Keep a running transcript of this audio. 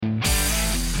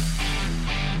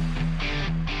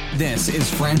This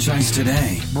is Franchise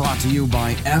Today, brought to you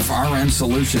by FRM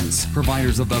Solutions,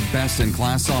 providers of the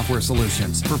best-in-class software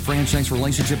solutions for franchise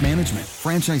relationship management.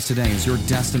 Franchise Today is your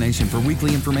destination for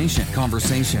weekly information,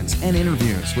 conversations, and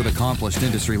interviews with accomplished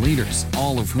industry leaders,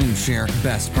 all of whom share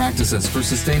best practices for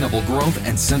sustainable growth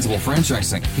and sensible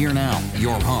franchising. Here now,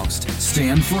 your host,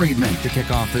 Stan Friedman, to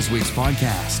kick off this week's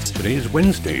podcast. Today is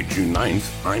Wednesday, June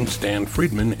 9th. I'm Stan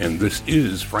Friedman, and this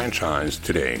is Franchise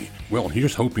Today. Well,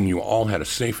 here's hoping you all had a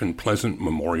safe and pleasant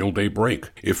Memorial Day break.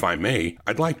 If I may,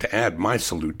 I'd like to add my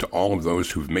salute to all of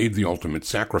those who've made the ultimate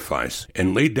sacrifice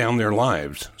and laid down their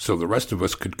lives so the rest of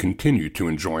us could continue to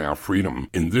enjoy our freedom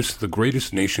in this, the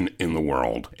greatest nation in the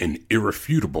world, an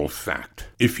irrefutable fact.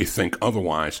 If you think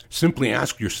otherwise, simply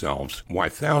ask yourselves why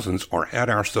thousands are at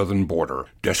our southern border,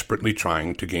 desperately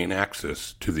trying to gain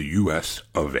access to the U.S.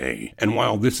 of A. And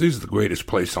while this is the greatest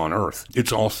place on earth,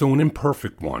 it's also an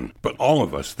imperfect one. But all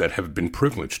of us that have been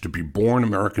privileged to be born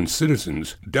American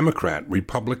citizens, Democrat,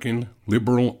 Republican,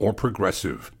 liberal, or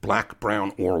progressive, black,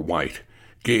 brown, or white,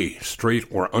 gay, straight,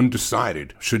 or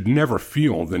undecided, should never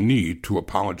feel the need to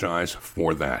apologize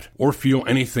for that, or feel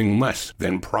anything less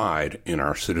than pride in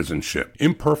our citizenship.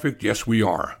 Imperfect, yes, we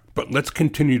are. But let's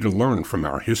continue to learn from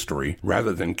our history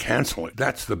rather than cancel it.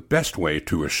 That's the best way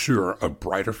to assure a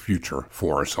brighter future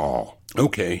for us all.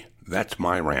 Okay, that's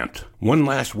my rant. One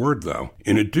last word, though.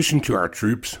 In addition to our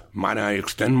troops, might I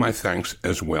extend my thanks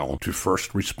as well to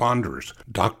first responders,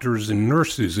 doctors and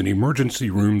nurses in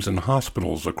emergency rooms and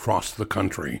hospitals across the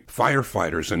country,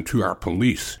 firefighters, and to our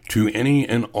police, to any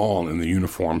and all in the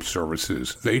uniformed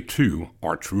services. They, too,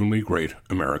 are truly great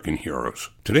American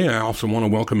heroes. Today, I also want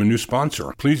to welcome a new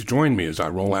sponsor. Please join me as I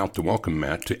roll out the welcome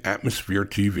mat to Atmosphere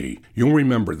TV. You'll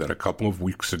remember that a couple of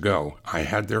weeks ago, I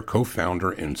had their co-founder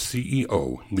and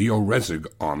CEO, Leo Rezig,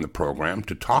 on the program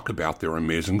to talk about their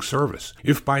amazing service.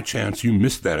 If by chance you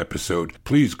missed that episode,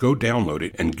 please go download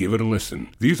it and give it a listen.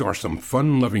 These are some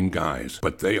fun-loving guys,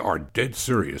 but they are dead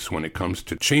serious when it comes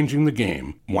to changing the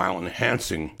game while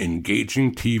enhancing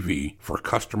engaging TV for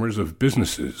customers of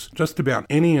businesses, just about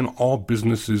any and all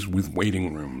businesses with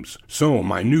waiting rooms. So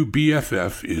my new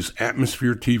BFF is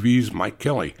Atmosphere TV's Mike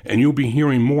Kelly, and you'll be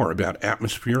hearing more about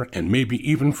Atmosphere and maybe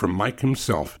even from Mike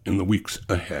himself in the weeks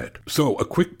ahead. So a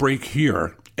quick break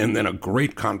here, and then a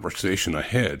great conversation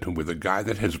ahead with a guy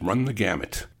that has run the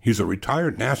gamut. He's a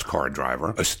retired NASCAR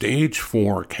driver, a stage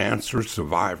 4 cancer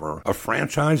survivor, a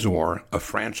franchisor, a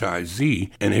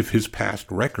franchisee, and if his past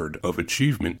record of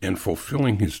achievement and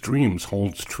fulfilling his dreams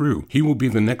holds true, he will be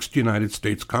the next United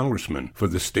States Congressman for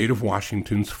the state of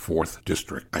Washington's 4th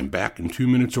District. I'm back in 2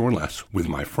 minutes or less with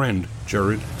my friend,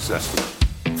 Jerrod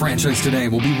Sessler. Franchise Today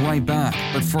will be right back,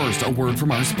 but first, a word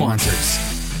from our sponsors.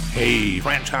 Hey,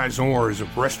 franchisors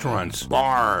of restaurants,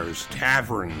 bars,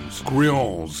 taverns,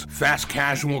 grills, fast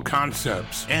casual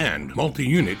concepts, and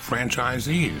multi-unit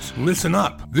franchisees. Listen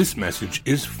up. This message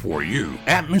is for you.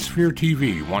 Atmosphere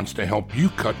TV wants to help you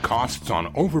cut costs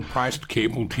on overpriced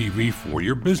cable TV for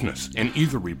your business and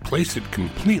either replace it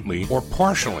completely or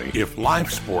partially if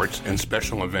live sports and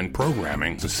special event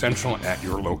programming is essential at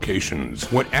your locations.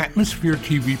 What Atmosphere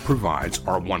TV provides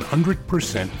are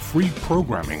 100% free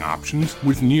programming options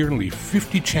with nearly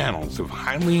 50 channels of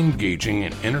highly engaging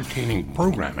and entertaining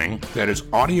programming that is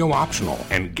audio optional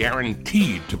and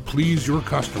guaranteed to please your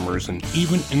customers and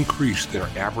even increase their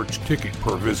average ticket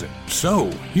per visit. So,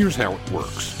 here's how it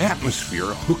works. Atmosphere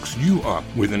hooks you up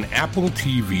with an Apple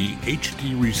TV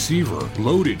HD receiver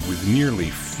loaded with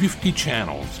nearly 50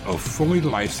 channels of fully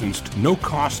licensed, no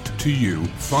cost to you,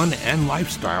 fun and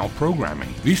lifestyle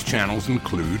programming. These channels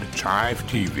include Chive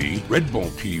TV, Red Bull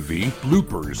TV,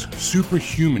 bloopers,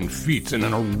 superhuman feats, and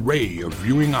an array of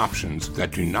viewing options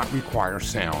that do not require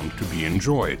sound to be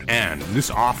enjoyed. And this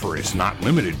offer is not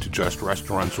limited to just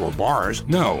restaurants or bars.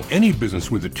 No, any business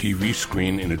with a TV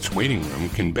screen in its waiting room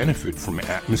can benefit from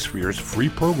Atmosphere's free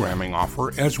programming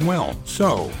offer as well.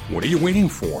 So, what are you waiting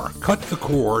for? Cut the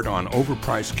cord on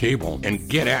overpriced cable and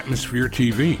get Atmosphere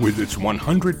TV with its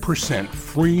 100%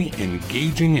 free,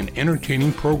 engaging, and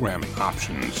entertaining programming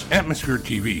options. Atmosphere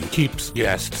TV keeps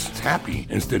guests happy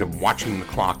instead of watching the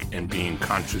clock and being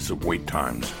conscious of wait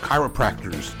times.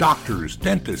 Chiropractors, doctors,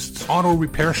 dentists, auto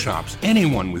repair shops,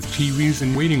 anyone with TVs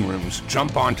and waiting rooms,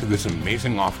 jump onto this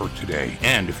amazing offer today.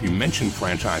 And if you mention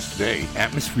Franchise Today,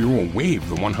 Atmosphere will waive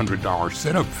the $100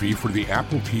 setup fee for the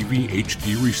Apple TV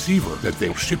HD receiver that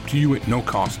they'll ship to you at no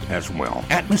cost as well.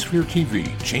 Atmosphere TV,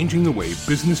 changing the way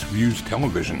business views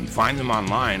television. Find them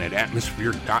online at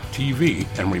atmosphere.tv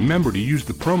and remember to use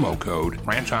the promo code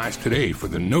Franchise Today for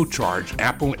the no-charge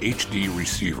Apple HD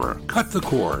receiver. Cut the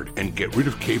cord and get rid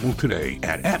of cable today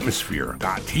at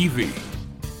atmosphere.tv.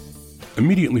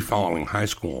 Immediately following high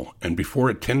school, and before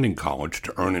attending college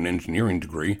to earn an engineering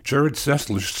degree, Jerrod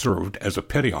Sessler served as a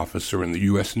petty officer in the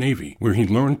U.S. Navy, where he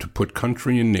learned to put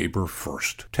country and neighbor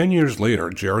first. 10 years later,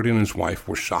 Jerrod and his wife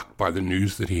were shocked by the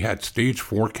news that he had stage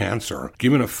 4 cancer.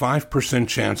 Given a 5%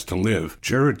 chance to live,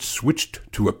 Jerrod switched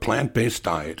to a plant-based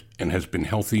diet and has been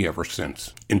healthy ever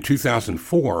since. In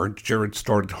 2004, Jerrod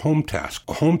started Home Task,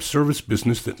 a home service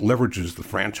business that leverages the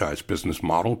franchise business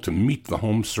model to meet the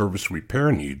home service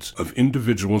repair needs of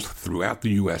individuals throughout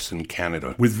the U.S. and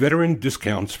Canada. With veteran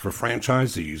discounts for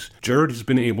franchisees, Jerrod has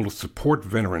been able to support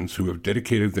veterans who have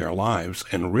dedicated their lives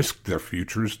and risked their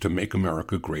futures to make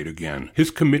America great again.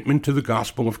 His commitment to the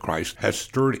gospel of Christ has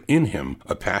stirred in him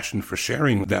a passion for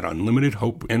sharing that unlimited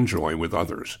hope and joy with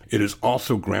others. It has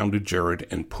also grounded Jerrod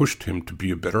and pushed him to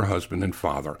be a better husband and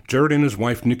father. Jerrod and his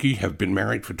wife Nikki have been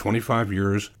married for 25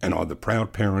 years and are the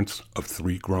proud parents of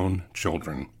 3 grown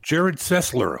children. Jerrod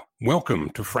Sessler, welcome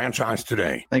to Franchise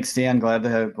Today. Thanks, Dan. Glad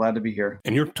to be here.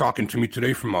 And you're talking to me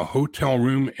today from a hotel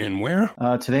room in where?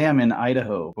 Today I'm in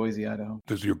Idaho, Boise, Idaho.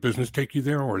 Does your business take you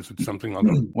there, or is it something other?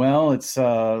 Well, it's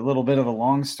a little bit of a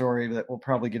long story that we'll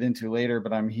probably get into later,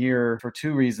 but I'm here for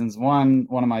 2 reasons. One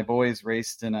of my boys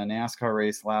raced in a NASCAR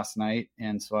race last night,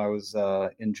 and so I was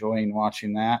enjoying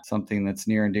watching that, something that's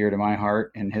near and dear to my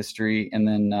heart and history. And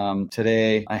then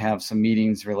today I have some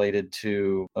meetings related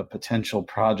to a potential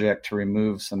project to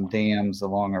remove some dams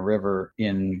along a river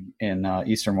in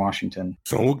eastern Washington.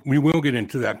 So we will get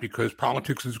into that because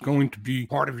politics is going to be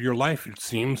part of your life, it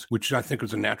seems, which I think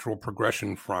is a natural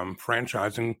progression from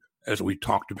franchising, as we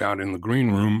talked about in the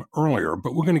green room earlier.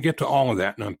 But we're going to get to all of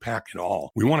that and unpack it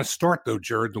all. We want to start, though,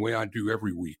 Jerrod, the way I do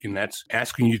every week, and that's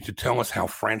asking you to tell us how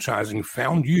franchising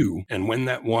found you and when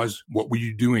that was. What were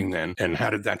you doing then, and how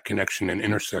did that connection and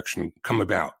intersection come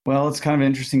about? Well, it's kind of an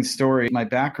interesting story. My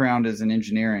background is in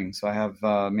engineering, so I have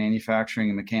manufacturing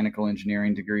and mechanical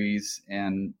engineering degrees.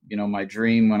 And, my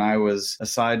dream when I was,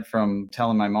 aside from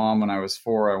telling my mom when I was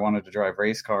 4 I wanted to drive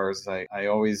race cars, I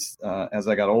always, as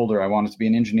I got older, I wanted to be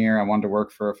an engineer. I wanted to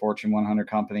work for a Fortune 100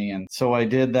 company. And so I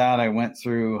did that. I went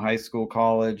through high school,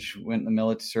 college, went in the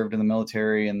military, served in the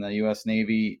military in the U.S.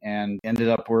 Navy, and ended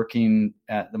up working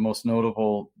at the most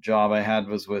notable job I had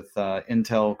was with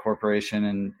Intel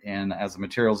Corporation and as a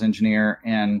materials engineer,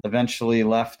 and eventually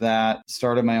left that,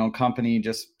 started my own company,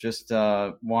 just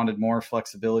wanted more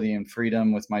flexibility and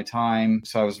freedom with my time.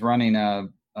 So I was running a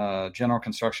general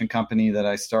construction company that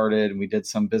I started. We did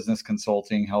some business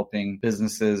consulting, helping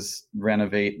businesses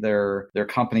renovate their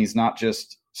companies, not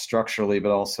just structurally,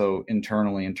 but also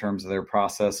internally in terms of their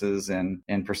processes and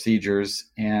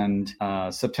procedures. And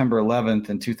September 11th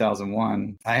in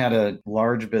 2001, I had a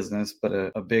large business, but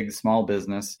a big small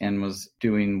business, and was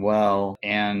doing well.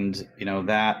 And,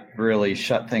 that really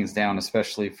shut things down,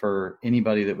 especially for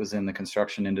anybody that was in the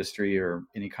construction industry or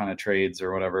any kind of trades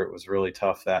or whatever. It was really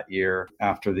tough that year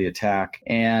after the attack.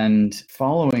 And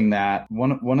following that,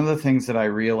 one of the things that I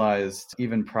realized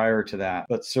even prior to that,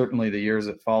 but certainly the years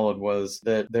that followed, was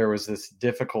that there was this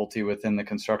difficulty within the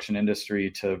construction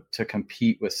industry to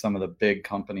compete with some of the big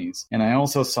companies. And I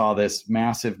also saw this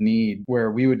massive need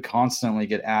where we would constantly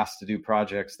get asked to do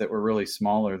projects that were really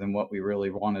smaller than what we really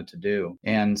wanted to do.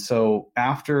 And so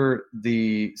after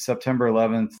the September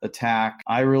 11th attack,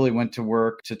 I really went to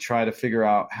work to try to figure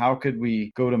out how could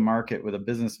we go to market with a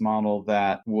business model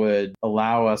that would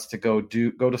allow us to go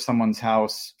to someone's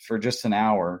house for just an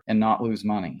hour and not lose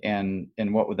money. And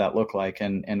what would that look like?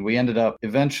 And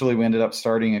eventually we ended up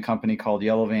starting a company called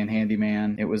Yellow Van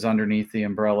Handyman. It was underneath the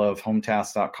umbrella of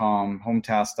HomeTask.com.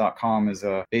 HomeTask.com is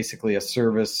basically a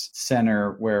service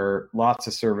center where lots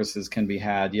of services can be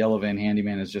had. Yellow Van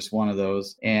Handyman is just one of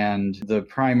those. And the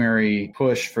primary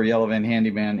push for Yellow Van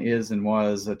Handyman is and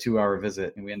was a 2-hour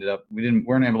visit. And we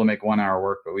weren't able to make 1 hour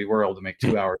work, but we were able to make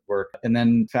 2 hours work. And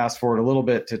then fast forward a little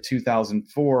bit to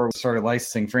 2004, we started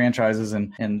licensing franchises.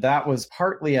 And that was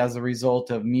partly as a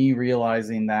result of me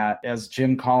realizing that, as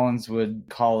Jim Collins would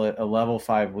call it, a level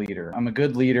 5 leader. I'm a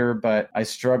good leader, but I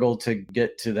struggle to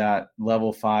get to that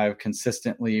level 5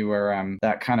 consistently, where I'm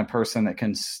that kind of person that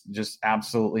can just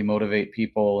absolutely motivate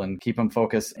people and keep them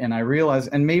focused. And I realized,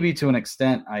 and maybe to an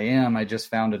extent I just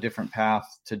found a different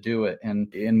path to do it.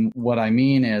 And what I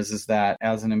mean is that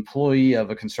as an employee of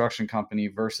a construction company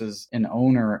versus an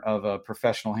owner of a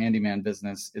professional handyman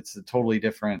business, it's a totally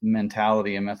different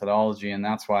mentality and methodology. And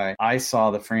that's why I saw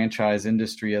the franchise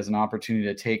industry as an opportunity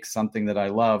opportunity to take something that I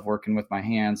love, working with my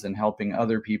hands and helping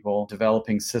other people,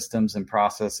 developing systems and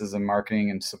processes and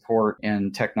marketing and support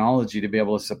and technology to be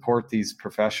able to support these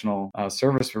professional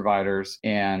service providers.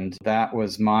 And that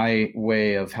was my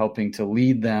way of helping to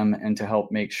lead them and to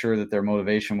help make sure that their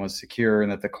motivation was secure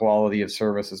and that the quality of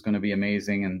service is going to be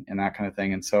amazing and that kind of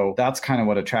thing. And so that's kind of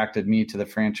what attracted me to the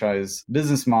franchise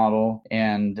business model.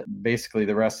 And basically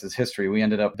the rest is history. We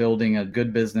ended up building a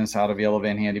good business out of Yellow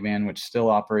Van Handyman, which still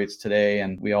operates today.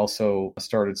 And we also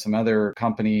started some other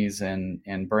companies and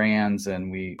brands,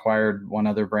 and we acquired one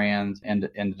other brand and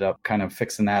ended up kind of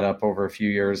fixing that up over a few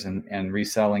years and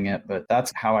reselling it. But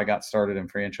that's how I got started in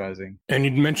franchising. And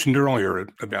you mentioned earlier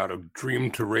about a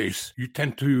dream to race. You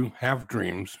tend to have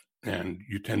dreams and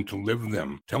you tend to live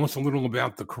them. Tell us a little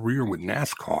about the career with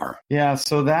NASCAR. Yeah,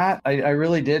 so that I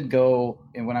really did go.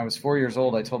 And when I was 4 years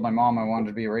old, I told my mom I wanted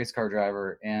to be a race car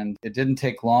driver. And it didn't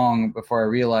take long before I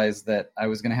realized that I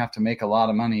was going to have to make a lot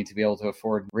of money to be able to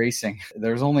afford racing.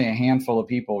 There's only a handful of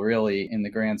people really in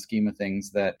the grand scheme of things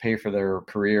that pay for their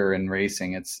career in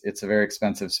racing. It's a very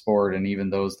expensive sport. And even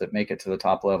those that make it to the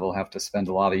top level have to spend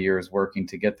a lot of years working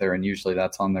to get there. And usually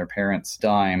that's on their parents'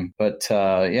 dime. But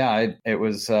it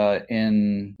was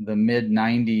in the mid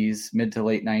to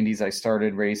late 90s, I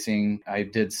started racing. I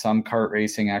did some kart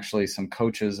racing. Actually, some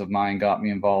coaches of mine got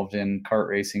me involved in kart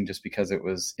racing just because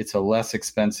it's a less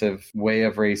expensive way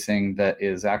of racing that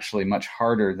is actually much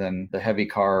harder than the heavy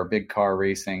car, big car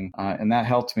racing. And that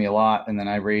helped me a lot. And then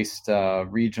I raced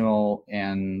regional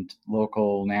and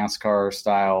local NASCAR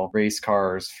style race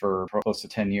cars for close to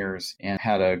 10 years and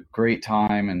had a great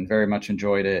time and very much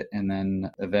enjoyed it. And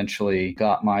then eventually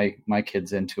got my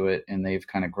kids into it, and they've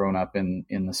kind of grown up in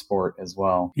the sport as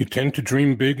well. You tend to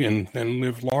dream big and then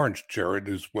live large, Jerrod,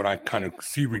 is what I kind of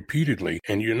see repeatedly.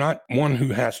 And you're not one who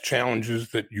has challenges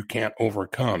that you can't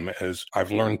overcome. As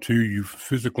I've learned too, you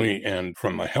physically and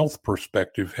from a health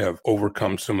perspective have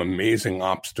overcome some amazing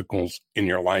obstacles in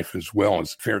your life as well.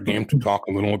 Is it fair game to talk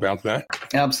a little about that?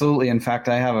 Absolutely. In fact,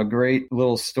 I have a great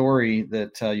little story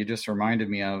that you just reminded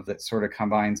me of that sort of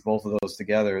combines both of those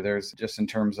together. There's just in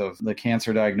terms of the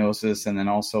cancer diagnosis and then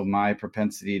also my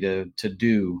propensity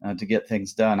to get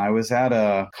things done. I was at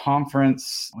a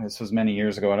conference. This was many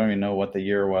years ago. I don't even know what the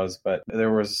year was, but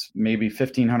there was maybe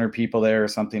 1,500 people there or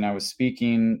something. I was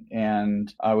speaking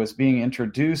and I was being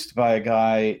introduced by a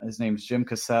guy. His name's Jim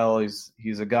Cassell.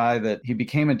 He's a guy that he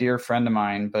became a dear friend of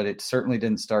mine, but it certainly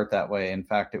didn't start that way. In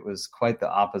fact, it was quite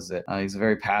the opposite. He's a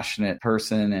very passionate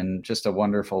person and just a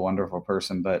wonderful, wonderful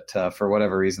person. But for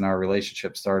whatever reason, our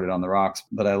relationship started on the rocks.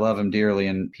 But I love him dearly,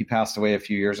 and he passed away a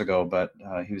few years ago, but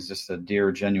he was just a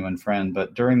dear, genuine friend.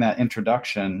 But during that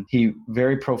introduction, he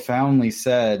very profoundly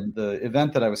said the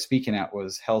event that I was speaking at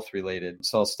was health related.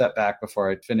 So I'll step back before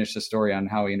I finish the story on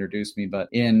how he introduced me. But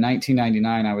in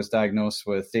 1999, I was diagnosed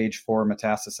with stage 4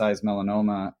 metastasized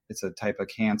melanoma. It's a type of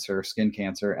cancer, skin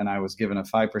cancer, and I was given a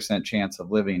 5% chance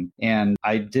of living. And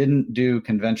I didn't do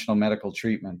conventional medical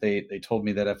treatment. They told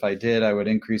me that if I did, I would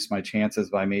increase my chances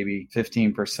by maybe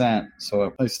 15%.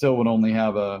 So I still would only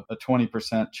have a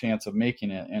 20% chance of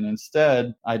making it. And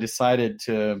instead, I decided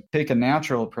to take a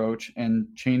natural approach and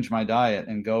change my diet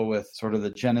and go with sort of the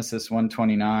Genesis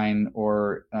 129,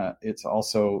 or it's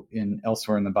also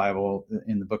elsewhere in the Bible,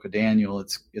 in the book of Daniel,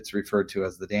 it's referred to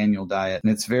as the Daniel diet.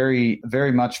 And it's very,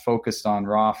 very much focused on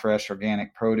raw, fresh,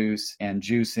 organic produce and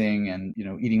juicing and,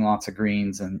 eating lots of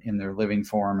greens and in their living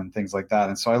form and things like that.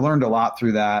 And so I learned a lot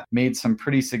through that, made some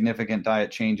pretty significant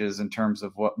diet changes in terms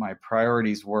of what my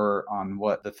priorities were on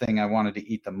what the thing I wanted to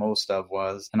eat the most of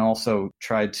was, and also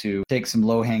tried to take some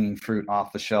low-hanging fruit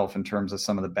off the shelf in terms of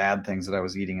some of the bad things that I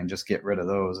was eating and just get rid of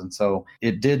those. And so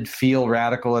it did feel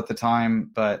radical at the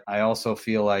time, but I also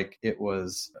feel like it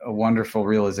was a wonderful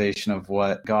realization of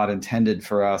what God intended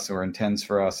for us or intends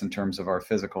for us in terms of our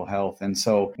physical health. And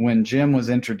so when Jim was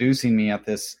introducing me at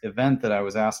this event that I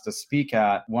was asked to speak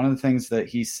at, one of the things that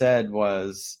he said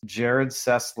was, Jerrod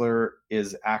Sessler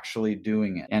is actually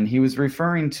doing it. And he was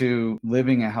referring to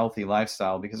living a healthy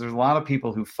lifestyle, because there's a lot of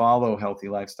people who follow healthy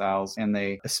lifestyles and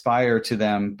they aspire to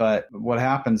them. But what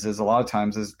happens is a lot of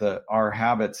times is that our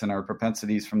habits and our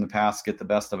propensities from the past get the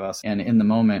best of us. And in the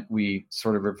moment, we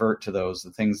sort of revert to those,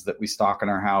 the things that we stock in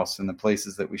our house and the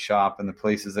places that we shop and the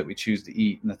places that we choose to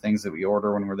eat and the things that we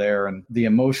order when we're there, and the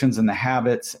emotions and the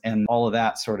habits and all of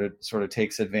that sort of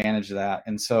takes advantage of that.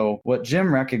 And so what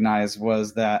Jim recognized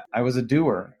was that I was a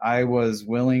doer. I was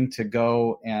willing to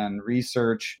go and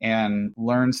research and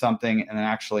learn something something and then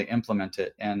actually implement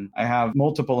it. And I have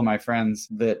multiple of my friends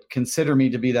that consider me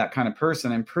to be that kind of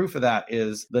person. And proof of that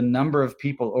is the number of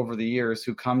people over the years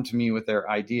who come to me with their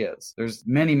ideas. There's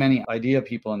many, many idea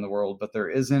people in the world, but there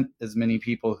isn't as many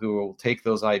people who will take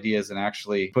those ideas and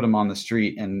actually put them on the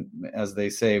street. And as they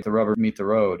say, the rubber meet the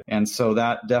road. And so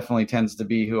that definitely tends to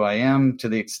be who I am, to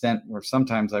the extent where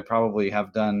sometimes I probably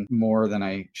have done more than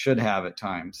I should have at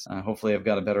times. Hopefully I've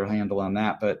got a better handle on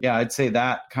that. But yeah, I'd say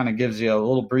that kind of gives you a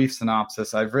little brief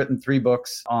synopsis. I've written 3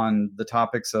 books on the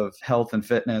topics of health and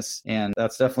fitness, and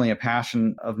that's definitely a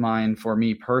passion of mine for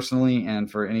me personally,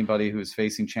 and for anybody who's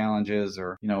facing challenges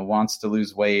or, wants to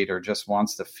lose weight or just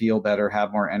wants to feel better,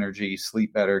 have more energy,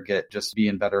 sleep better, be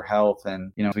in better health.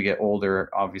 And, as we get older,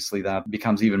 obviously that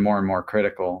becomes even more and more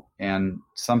critical and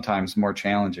sometimes more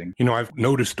challenging. I've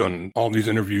noticed on all these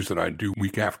interviews that I do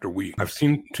week after week, I've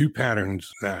seen 2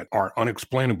 patterns that are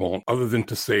unexplainable, other than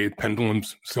to say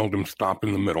pendulums seldom stop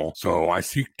in the middle. So I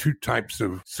see 2 types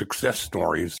of success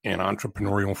stories in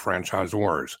entrepreneurial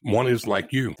franchisors. One is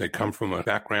like you. They come from a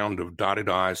background of dotted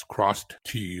I's, crossed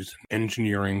T's,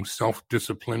 engineering,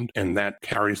 self-disciplined, and that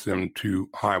carries them to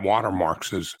high water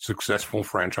marks as successful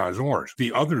franchisors.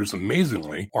 The others,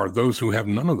 amazingly, are those who have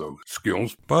none of those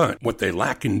skills, but what they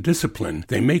lack in discipline,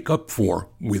 they make up for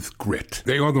with grit.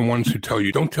 They are the ones who tell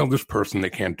you, don't tell this person they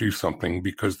can't do something,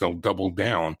 because they'll double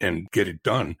down and get it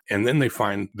done. And then they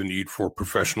find the need for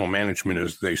professional management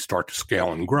as they start to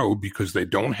scale and grow, because they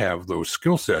don't have those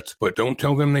skill sets. But don't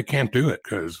tell them they can't do it,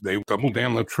 because they double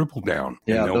down, they'll triple down.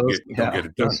 Yeah, they'll get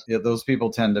it done. Those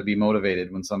people tend to be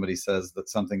motivated when somebody says that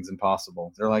something's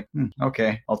impossible. They're like,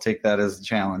 okay, I'll take that as a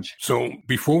challenge. So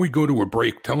before we go to a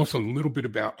break, tell us a little bit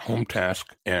about Home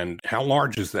Task and how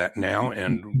large is that now?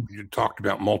 And you talked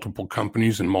about multiple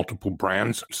companies and multiple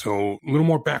brands. So a little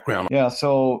more background. Yeah,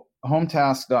 so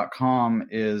hometask.com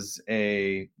is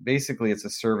basically it's a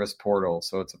service portal.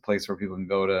 So it's a place where people can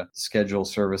go to schedule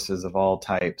services of all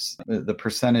types. The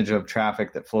percentage of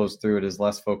traffic that flows through it is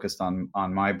less focused on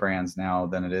my brands now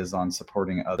than it is on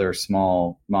supporting other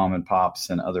small mom and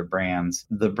pops and other brands.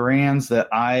 The brands that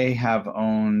I have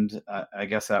owned, I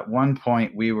guess at one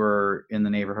point we were in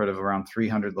the neighborhood of around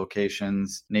 300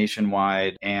 locations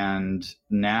nationwide. And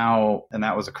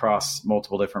that was across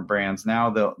multiple different brands. Now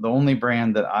the only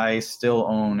brand that I still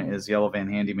own is Yellow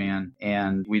Van Handyman,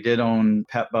 and we did own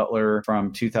Pet Butler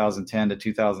from 2010 to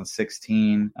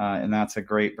 2016, and that's a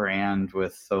great brand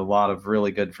with a lot of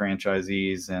really good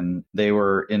franchisees, and they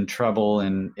were in trouble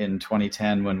in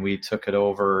 2010 when we took it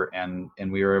over, and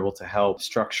we were able to help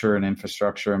structure and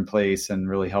infrastructure in place and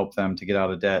really help them to get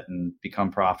out of debt and become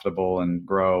profitable and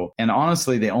grow. And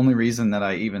honestly, the only reason that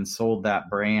I even sold that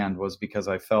brand was because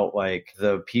I felt like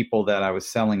the people that I was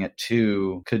selling it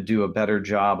to could do a better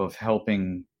job of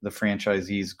helping the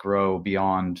franchisees grow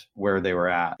beyond where they were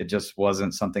at. It just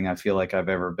wasn't something I feel like I've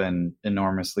ever been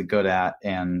enormously good at.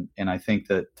 And I think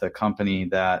that the company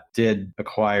that did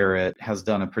acquire it has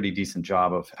done a pretty decent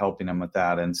job of helping them with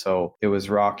that. And so it was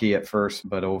rocky at first,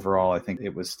 but overall, I think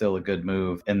it was still a good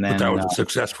move. And then but that was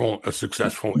a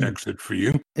successful exit for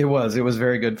you. It was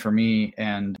very good for me.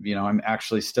 And, I'm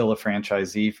actually still a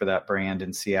franchisee for that brand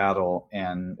in Seattle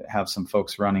and have some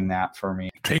folks running that for me.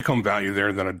 Take home value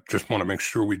there that I just want to make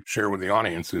sure we share with the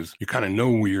audience is you kind of know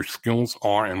where your skills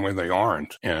are and where they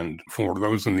aren't. And for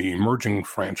those in the emerging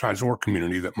franchisor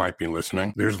community that might be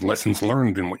listening, there's lessons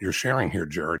learned in what you're sharing here,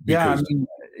 Jerrod.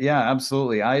 Yeah,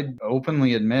 absolutely. I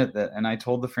openly admit that, and I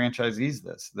told the franchisees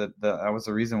that was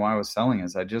the reason why I was selling,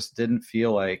 is I just didn't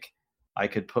feel like I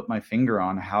could put my finger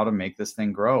on how to make this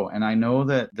thing grow. And I know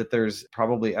that there's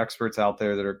probably experts out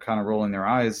there that are kind of rolling their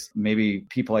eyes, maybe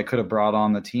people I could have brought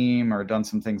on the team or done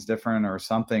some things different or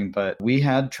something, but we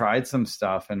had tried some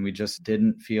stuff and we just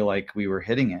didn't feel like we were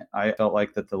hitting it. I felt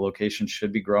like that the locations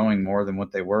should be growing more than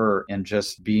what they were, and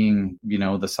just being,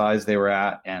 the size they were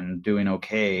at and doing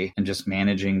okay and just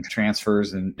managing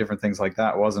transfers and different things like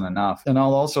that wasn't enough. And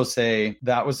I'll also say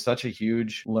that was such a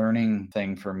huge learning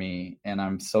thing for me. And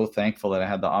I'm so thankful that I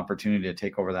had the opportunity to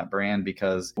take over that brand,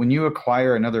 because when you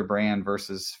acquire another brand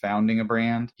versus founding a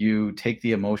brand, you take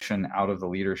the emotion out of the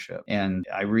leadership. And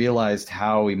I realized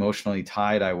how emotionally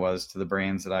tied I was to the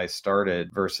brands that I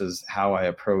started versus how I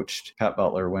approached Pet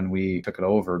Butler when we took it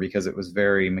over, because it was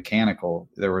very mechanical.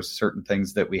 There were certain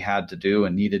things that we had to do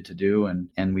and needed to do,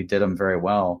 and we did them very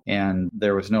well. And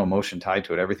there was no emotion tied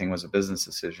to it. Everything was a business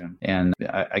decision. And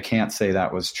I can't say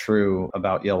that was true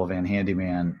about Yellow Van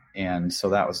Handyman And so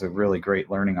that was a really great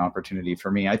learning opportunity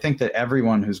for me. I think that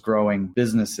everyone who's growing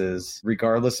businesses,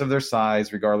 regardless of their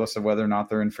size, regardless of whether or not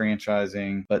they're in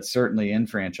franchising, but certainly in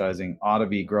franchising, ought to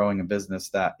be growing a business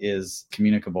that is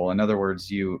communicable. In other words,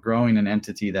 you growing an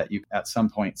entity that you at some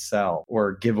point sell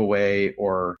or give away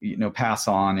or, pass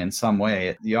on in some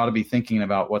way. You ought to be thinking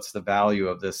about what's the value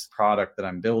of this product that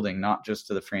I'm building, not just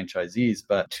to the franchisees,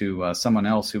 but to someone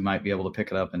else who might be able to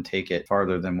pick it up and take it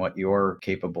farther than what you're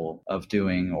capable of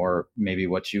doing or maybe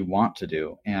what you want to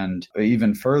do. And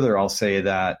even further, I'll say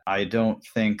that I don't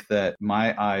think that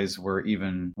my eyes were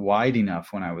even wide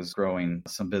enough when I was growing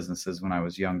some businesses when I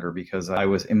was younger, because I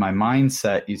was in my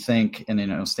mindset, you think,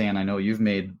 and Stan, I know you've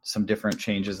made some different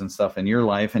changes and stuff in your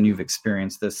life and you've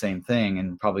experienced this same thing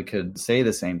and probably could say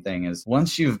the same thing, is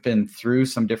once you've been through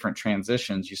some different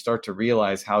transitions, you start to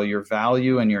realize how your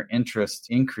value and your interest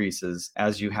increases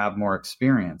as you have more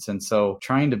experience. And so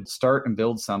trying to start and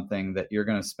build something that you're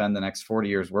going to spend the next 40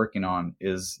 years working on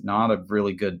is not a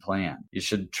really good plan. You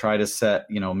should try to set,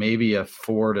 maybe a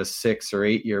 4 to 6 or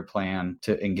 8 year plan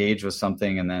to engage with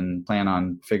something and then plan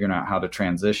on figuring out how to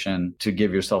transition to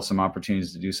give yourself some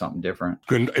opportunities to do something different.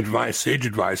 Good advice, sage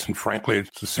advice. And frankly,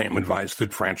 it's the same advice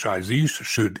that franchisees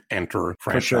should enter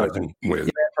franchising with.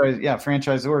 Yeah,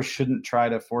 franchisors shouldn't try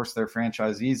to force their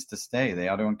franchisees to stay. They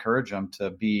ought to encourage them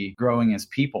to be growing as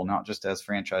people, not just as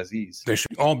franchisees. They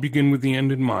should all begin with the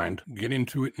end in mind. Get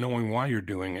into it knowing why you're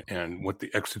doing it and what the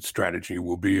exit strategy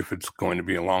will be, if it's going to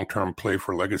be a long-term play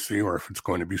for legacy or if it's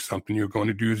going to be something you're going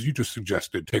to do, as you just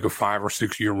suggested, take a 5 or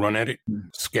 6 year run at it,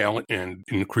 scale it and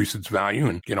increase its value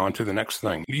and get on to the next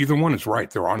thing. Either one is right.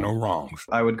 There are no wrongs.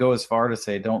 I would go as far to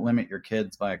say don't limit your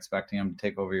kids by expecting them to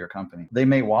take over your company. They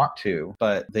may want to,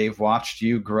 but they've watched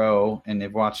you grow and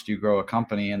they've watched you grow a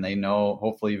company, and they know,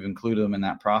 hopefully you've included them in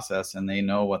that process and they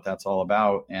know what that's all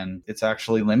about. And it's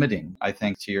actually limiting, I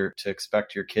think, to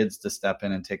expect your kids to step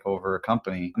in and take over a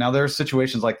company. Now, there are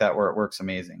situations like that where it works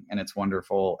amazing and it's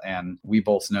wonderful. And we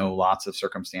both know lots of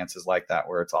circumstances like that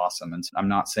where it's awesome. And I'm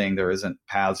not saying there isn't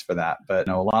paths for that, but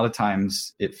a lot of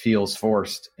times it feels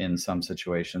forced in some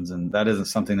situations, and that isn't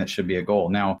something that should be a goal.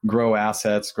 Now, grow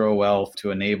assets, grow wealth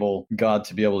to enable God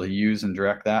to be able to use and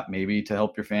direct that, maybe to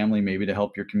help your family, maybe to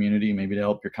help your community, maybe to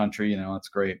help your country. That's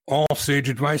great. All sage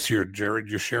advice here, Jerrod.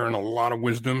 You're sharing a lot of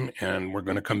wisdom, and we're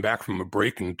going to come back from a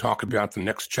break and talk about the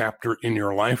next chapter in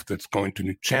your life that's going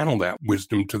to channel that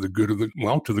wisdom to the good of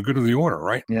the order,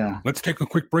 right? Yeah. Let's take a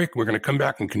quick break. We're going to come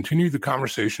back and continue the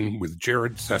conversation with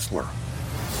Jerrod Sessler.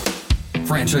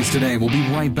 Franchise Today will be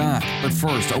right back, but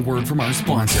first, a word from our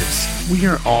sponsors. We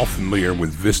are all familiar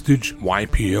with Vistage,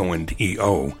 YPO, and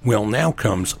EO. Well, now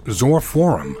comes Zor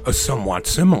Forum, a somewhat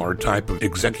similar type of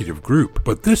executive group,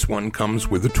 but this one comes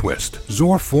with a twist.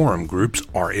 Zor Forum groups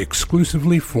are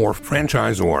exclusively for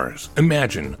franchisors.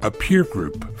 Imagine a peer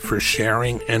group for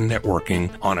sharing and networking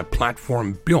on a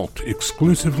platform built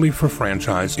exclusively for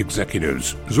franchise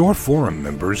executives. Zor Forum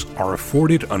members are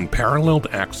afforded unparalleled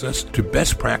access to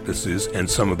best practices and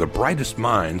some of the brightest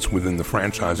minds within the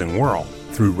franchising world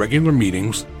through regular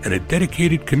meetings and a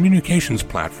dedicated communications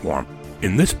platform.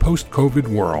 In this post-COVID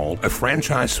world, a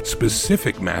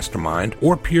franchise-specific mastermind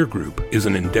or peer group is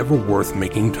an endeavor worth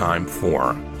making time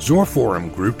for. Zor Forum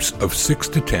groups of 6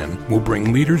 to 10 will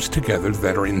bring leaders together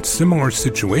that are in similar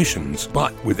situations,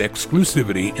 but with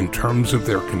exclusivity in terms of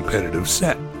their competitive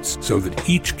set, so that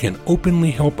each can openly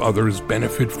help others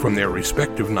benefit from their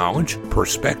respective knowledge,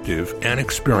 perspective, and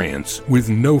experience with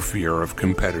no fear of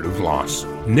competitive loss.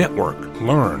 Network,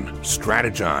 learn,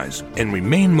 strategize, and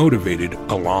remain motivated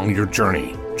along your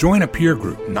journey. Join a peer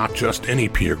group, not just any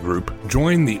peer group.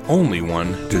 Join the only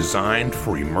one designed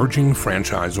for emerging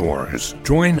franchisors.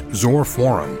 Join Zor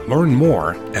Forum. Learn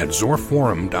more at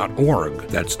zorforum.org.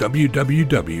 That's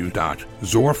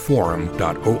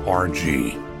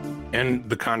www.zorforum.org. And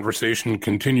the conversation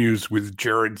continues with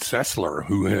Jerrod Sessler,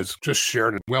 who has just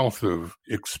shared a wealth of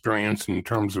experience in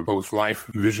terms of both life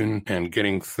vision and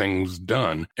getting things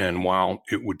done. And while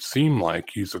it would seem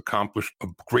like he's accomplished a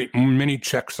great many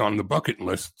checks on the bucket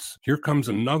lists, here comes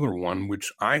another one,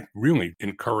 which I really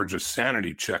encourage a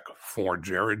sanity check for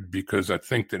Jerrod, because I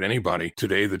think that anybody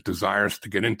today that desires to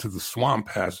get into the swamp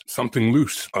has something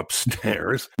loose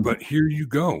upstairs. But here you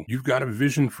go. You've got a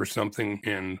vision for something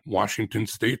in Washington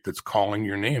State that's that's calling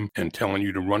your name and telling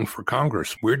you to run for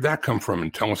Congress. Where'd that come from?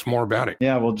 And tell us more about it.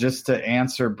 Yeah, well, just to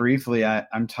answer briefly,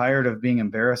 I'm tired of being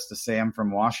embarrassed to say I'm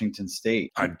from Washington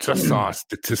State. I just saw a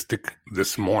statistic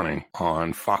this morning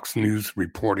on Fox News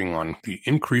reporting on the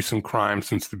increase in crime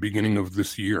since the beginning of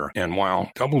this year. And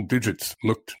while double digits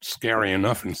looked scary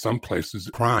enough in some places,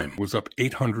 crime was up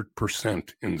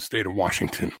 800% in the state of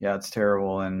Washington. Yeah, it's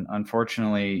terrible. And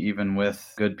unfortunately, even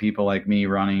with good people like me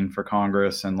running for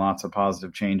Congress and lots of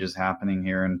positive changes happening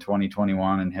here in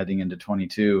 2021 and heading into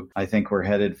 22, I think we're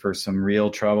headed for some real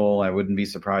trouble. I wouldn't be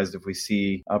surprised if we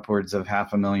see upwards of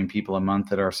 500,000 people a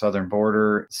month at our southern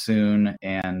border soon.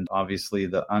 And obviously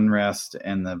the unrest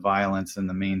and the violence in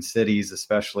the main cities,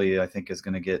 especially, I think is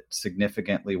going to get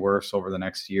significantly worse over the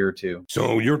next year or two.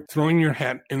 So you're throwing your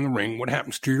hat in the ring. What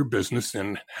happens to your business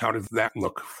and how does that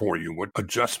look for you? What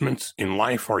adjustments in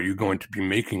life are you going to be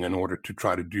making in order to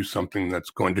try to do something that's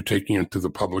going to take you into the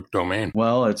public domain?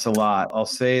 Well, it's a lot. I'll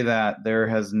say that there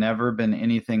has never been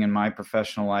anything in my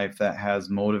professional life that has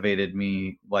motivated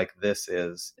me like this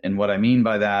is. And what I mean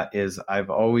by that is I've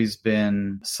always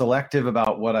been selective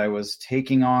about what I was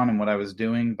taking on and what I was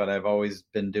doing, but I've always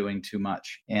been doing too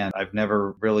much. And I've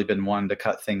never really been one to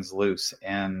cut things loose.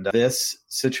 And this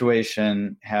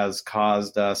situation has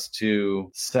caused us to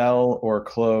sell or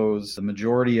close the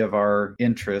majority of our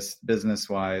interests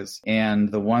business-wise.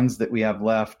 And the ones that we have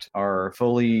left are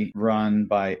fully run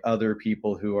by other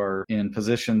people who are in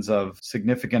positions of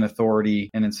significant authority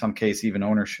and in some case even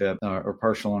ownership or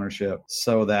partial ownership,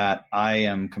 so that I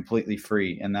am completely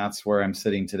free. And that's where I'm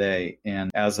sitting today.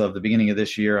 And as of the beginning of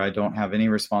this year, I don't have any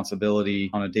responsibility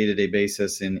on a day-to-day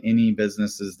basis in any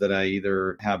businesses that I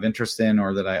either have interest in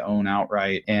or that I own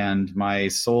outright. And my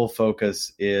sole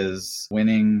focus is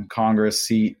winning Congress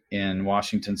seat in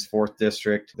Washington's 4th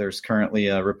District. There's currently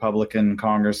a Republican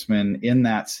congressman in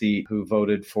that seat who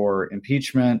voted for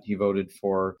impeachment. He voted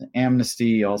for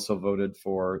amnesty. He also voted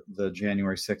for the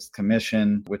January 6th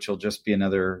commission, which will just be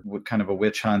another kind of a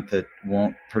witch hunt that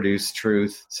won't produce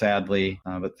truth, sadly.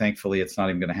 But thankfully, it's not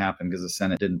even going to happen because the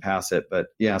Senate didn't pass it. But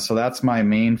yeah, so that's my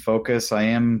main focus. I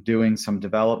am doing some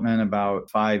development. About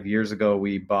 5 years ago,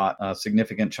 we bought a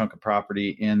significant chunk of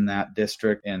property in that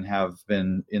district and have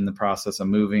been in the process of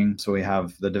moving. So we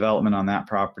have the development on that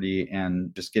property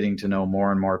and just getting to know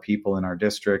more and more people in our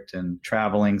district and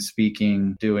traveling,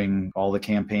 speaking, doing all the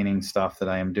campaigning stuff that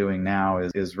I am doing now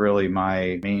is really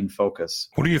my main focus.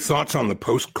 What are your thoughts on the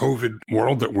post-COVID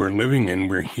world that we're living in?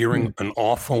 We're hearing an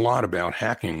awful lot about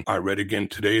hacking. I read again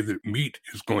today that meat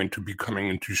is going to be coming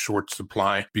into short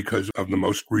supply because of the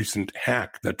most recent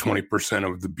hack, that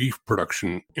 20% of the beef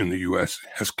production in the U.S.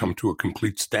 has come to a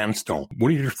complete standstill. What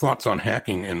are your thoughts on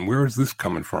hacking and where is this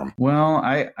coming from? Well,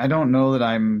 I don't know that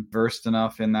I'm versed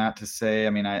enough in that to say. I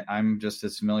mean, I'm just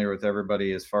as familiar with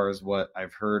everybody as far as what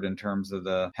I've heard in terms of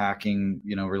the hacking,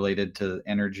 related to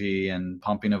energy and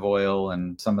pumping of oil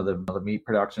and some of the meat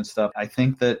production stuff. I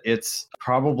think that it's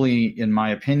probably, in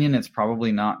my opinion, it's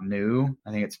probably not new.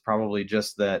 I think it's probably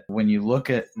just that when you look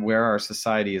at where our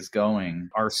society is going,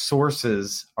 our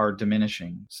sources are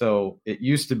diminishing. So it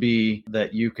used to be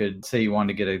that you could say you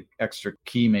wanted to get an extra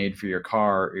key made for your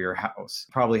car or your house.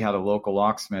 Probably had a local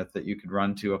locksmith that you could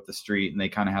run to up the street, and they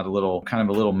kind of had a little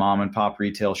mom and pop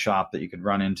retail shop that you could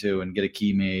run into and get a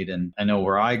key made. And I know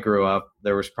where I grew up,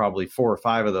 there was probably 4 or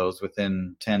 5 of those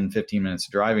within 10, 15 minutes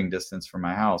driving distance from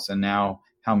my house. And now,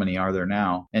 how many are there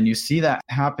now? And you see that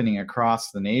happening across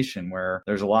the nation where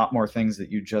there's a lot more things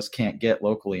that you just can't get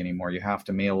locally anymore. You have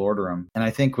to mail order them. And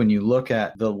I think when you look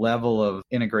at the level of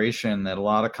integration that a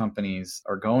lot of companies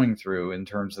are going through in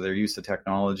terms of their use of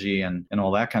technology and all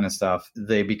that kind of stuff,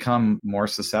 they become more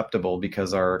susceptible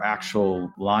because our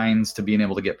actual lines to being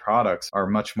able to get products are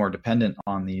much more dependent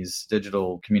on these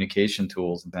digital communication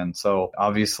tools. And so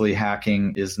obviously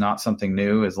hacking is not something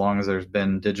new. As long as there's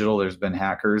been digital, there's been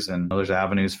hackers and there's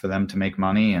avenues for them to make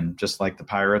money. And just like the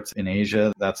pirates in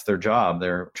Asia, that's their job.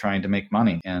 They're trying to make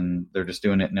money and they're just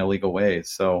doing it in illegal ways.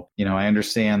 So, I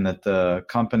understand that the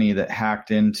company that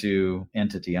hacked into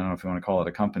Entity, I don't know if you want to call it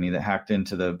a company, that hacked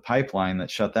into the pipeline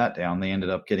that shut that down, they ended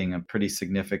up getting a pretty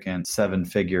significant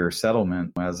 7-figure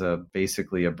settlement as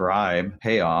basically a bribe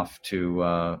payoff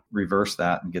to reverse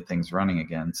that and get things running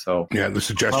again. So yeah, the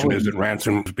suggestion is that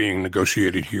ransom is being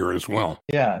negotiated here as well.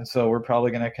 Yeah. So we're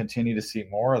probably going to continue to see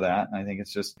more of that. And I think it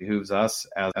just behooves us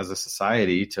as a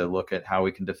society to look at how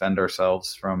we can defend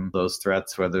ourselves from those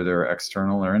threats, whether they're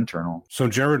external or internal. So,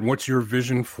 Jerrod, what's your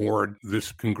vision for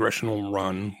this congressional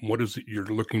run? What is it you're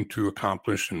looking to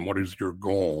accomplish, and what is your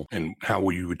goal, and how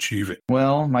will you achieve it?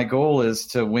 Well, my goal is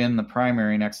to win the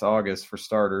primary next August for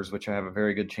starters, which I have a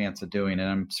very good chance of doing, and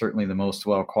I'm certainly the most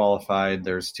well qualified.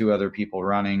 There's 2 other people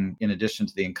running in addition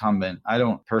to the incumbent. I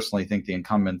don't personally think the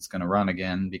incumbent's going to run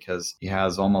again because he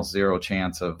has almost zero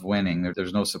chance of winning.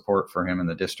 There's no support for him in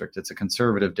the district. It's a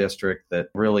conservative district that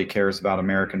really cares about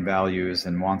American values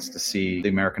and wants to see the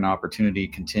American opportunity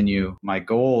continue. My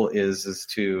goal is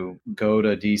to go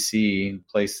to DC,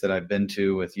 a place that I've been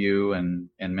to with you and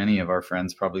many of our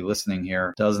friends probably listening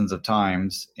here dozens of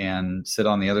times, and sit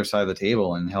on the other side of the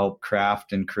table and help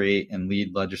craft and create and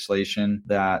lead legislation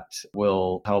that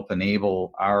will help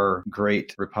enable our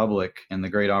great republic and the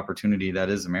great opportunity that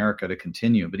is America to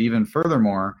continue. But even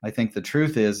furthermore, I think the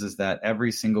truth is that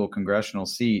every single congressional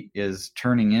seat is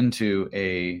turning into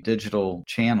a digital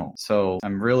channel. So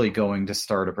I'm really going to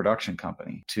start a production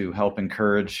company to help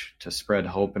encourage, to spread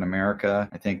hope in America.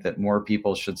 I think that more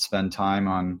people should spend time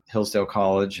on Hillsdale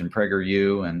College and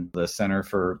PragerU and the Center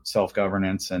for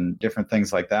Self-Governance and different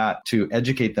things like that to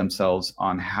educate themselves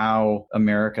on how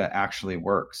America actually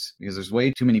works. Because there's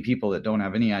way too many people that don't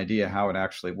have any idea how it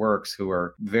actually works, who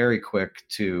are very quick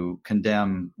to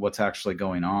condemn what's actually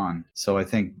going on. So I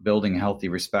think building a healthy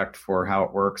respect for how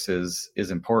it works is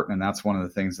important. And that's one of the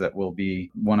things that will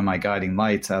be one of my guiding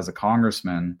lights as a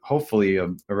congressman. Hopefully a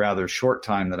rather short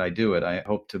time that I do it. I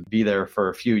hope to be there for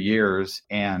a few years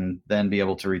and then be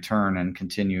able to return and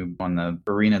continue on the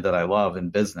arena that I love in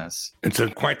business. It's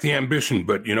quite the ambition,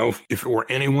 but if it were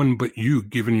anyone but you,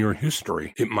 given your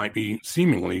history, it might be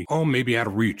seemingly, maybe out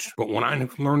of reach. But when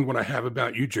I've learned what I have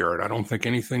about you, Jerrod, I don't think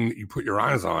anything that you put your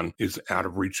eyes on is out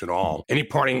of reach at all. Any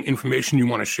parting information you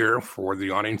want to share for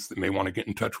the audience that may want to get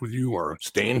in touch with you or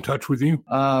stay in touch with you?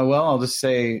 Well, I'll just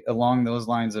say along those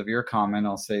lines of your comment,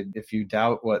 I'll say if you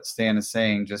doubt what Stan is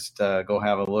saying, just go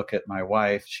have a look at my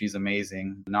wife. She's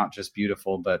amazing, not just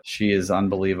beautiful, but she is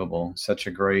unbelievable. Such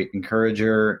a great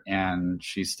encourager, and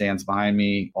she stands behind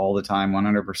me all the time,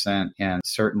 100%, and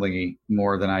certainly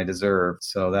more than I deserve.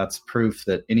 So that's proof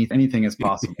that anything is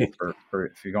possible for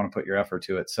if you're going to put your effort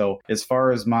to it. So as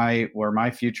far as where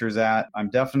my future's at, I'm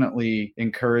definitely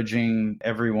encouraging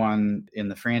everyone in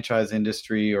the franchise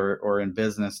industry or in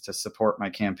business to support my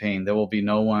campaign. There will be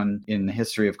no one in the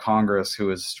history of Congress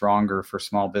who is stronger for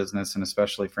small business and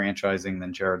especially franchising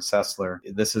than Jerrod Sessler.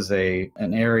 This is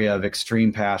an area of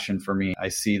extreme passion for me. I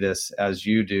see this as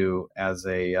you do as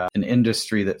an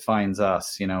industry that finds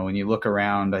us. When you look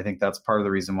around, I think that's part of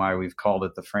the reason why we've called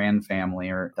it the Fran family,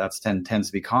 or that's tends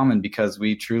to be common because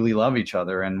we truly love each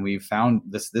other, and we've found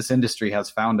this industry has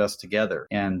found us together.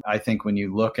 And I think when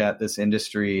you look at this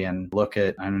industry and look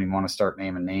at, I don't even want to start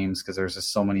naming names because there's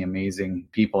just so many amazing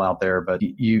people out there, but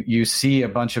you see a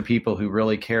bunch of people who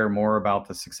really care more about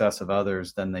the success of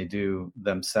others than they do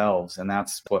themselves. And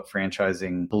that's what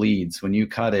franchising bleeds. When you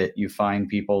cut it, you find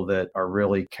people that are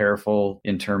really careful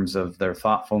in terms of their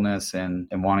thoughtfulness and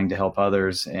wanting to help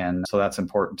others. And so that's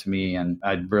important to me. And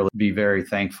I'd really be very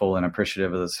thankful and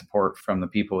appreciative of the support from the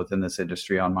people within this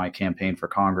industry on my campaign for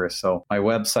Congress. So my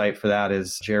website for that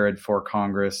is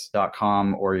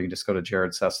jerrodforcongress.com, or you can just go to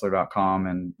jerrodsessler.com.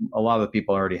 And a lot of the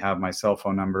people already have my cell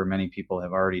phone number. Many people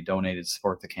have already donated to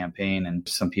support the campaign, and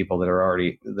some people that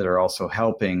are also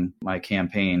helping my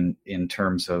campaign in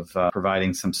terms of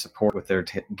providing some support with their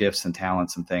gifts and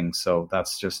talents and things. So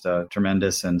that's just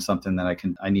tremendous and something that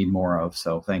I need more of.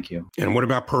 So thank you. And what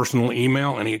about personal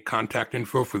email? Any contact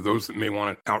info for those that may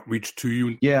want to outreach to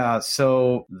you? Yeah.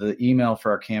 So the email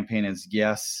for our campaign is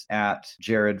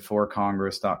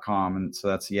yes@jerrodforcongress.com. And so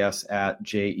that's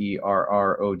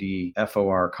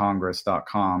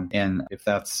yes@JERRODFORcongress.com. And if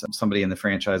that's somebody in the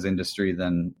franchise industry,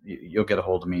 then you'll get a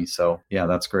hold of me. So yeah,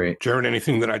 that's great. Jerrod,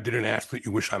 anything that I didn't ask that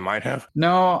you wish I might have?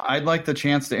 No, I'd like the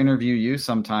chance to interview you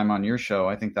sometime on your show.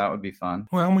 I think that would be fun.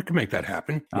 Well, we can make that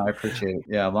happen. I appreciate it.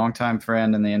 Yeah, longtime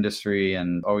friend in the industry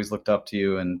and always looked up to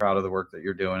you and proud of the work that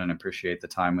you're doing and appreciate the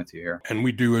time with you here. And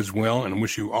we do as well, and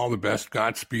wish you all the best,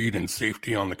 Godspeed and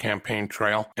safety on the campaign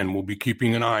trail. And we'll be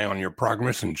keeping an eye on your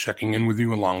progress and checking in with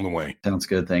you along the way. Sounds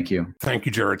good. Thank you. Thank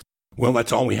you, Jerrod. Well,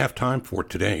 that's all we have time for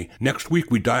today. Next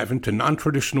week, we dive into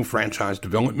non-traditional franchise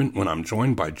development when I'm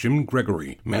joined by Jim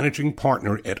Gregory, managing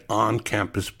partner at On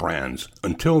Campus Brands.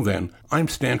 Until then, I'm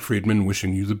Stan Friedman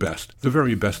wishing you the best, the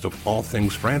very best of all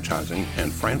things franchising,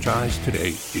 and Franchise Today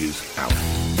is out.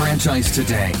 Franchise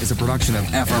Today is a production of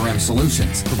FRM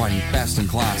Solutions, providing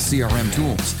best-in-class CRM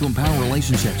tools to empower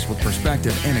relationships with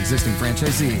prospective and existing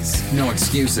franchisees. No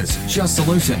excuses, just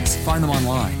solutions. Find them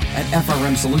online at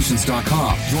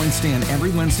frmsolutions.com. Join Stan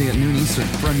every Wednesday at noon Eastern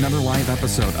for another live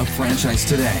episode of Franchise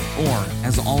Today. Or,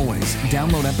 as always,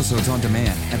 download episodes on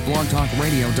demand at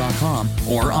blogtalkradio.com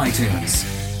or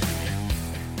iTunes.